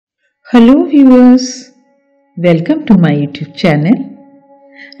Hello viewers, welcome to my YouTube channel,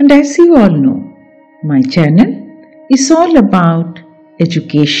 and as you all know, my channel is all about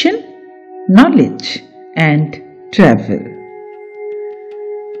education, knowledge and travel.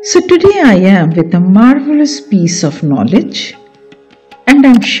 So today I am with a marvelous piece of knowledge, and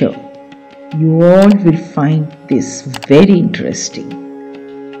I'm sure you all will find this very interesting.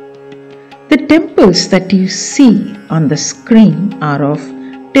 The temples that you see on the screen are of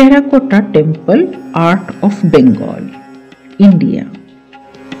Terracotta temple art of Bengal, India.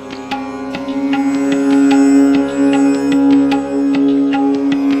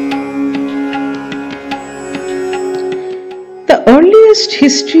 The earliest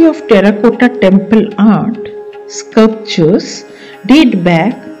history of terracotta temple art sculptures date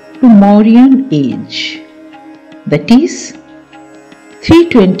back to Mauryan age, that is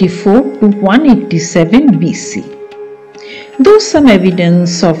 324 to 187 BC. Though some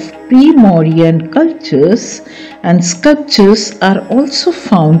evidence of pre-Mauryan cultures and sculptures are also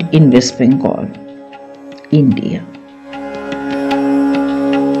found in West Bengal, India.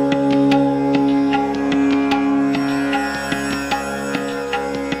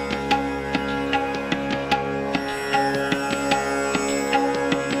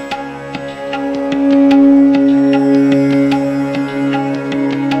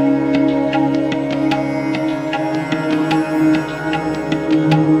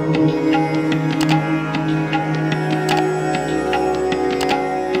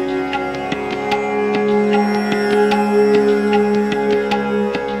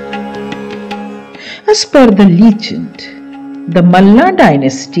 As per the legend, the Malla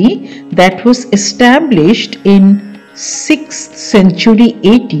dynasty that was established in 6th century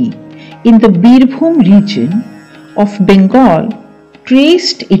AD in the Birbhum region of Bengal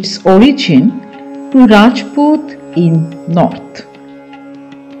traced its origin to Rajput in north.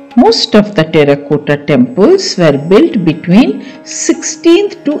 Most of the terracotta temples were built between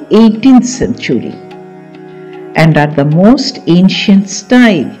 16th to 18th century and are the most ancient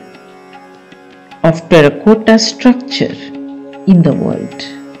style of terracotta structure in the world.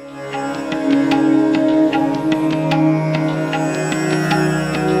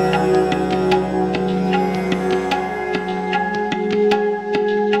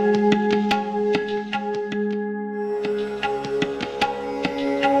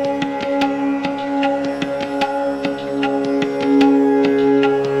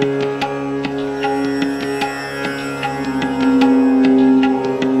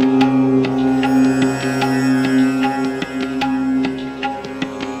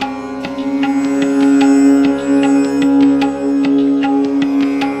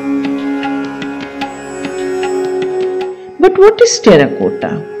 But what is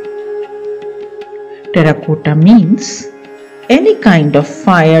terracotta? Terracotta means any kind of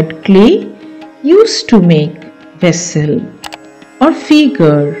fired clay used to make vessel or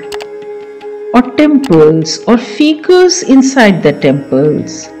figure or temples or figures inside the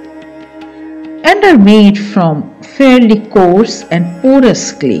temples, and are made from fairly coarse and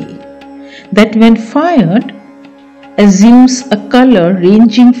porous clay that when fired assumes a color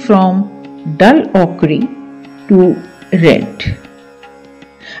ranging from dull ochre to red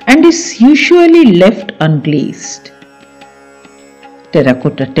and is usually left unglazed.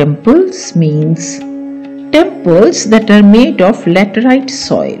 Terracotta temples means temples that are made of laterite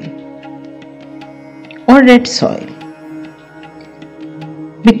soil or red soil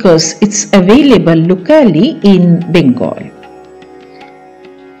because it's available locally in Bengal,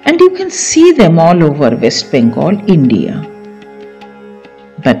 and you can see them all over West Bengal, India.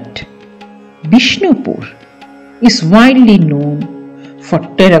 But Bishnupur is widely known for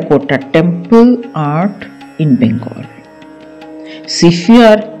terracotta temple art in Bengal. So if you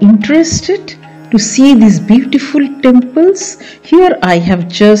are interested to see these beautiful temples, here I have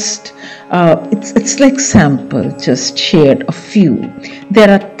just, it's like sample, just shared a few.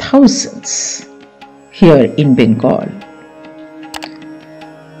 There are thousands here in Bengal.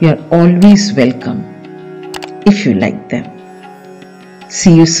 You are always welcome if you like them.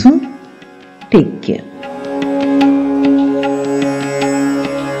 See you soon. Take care.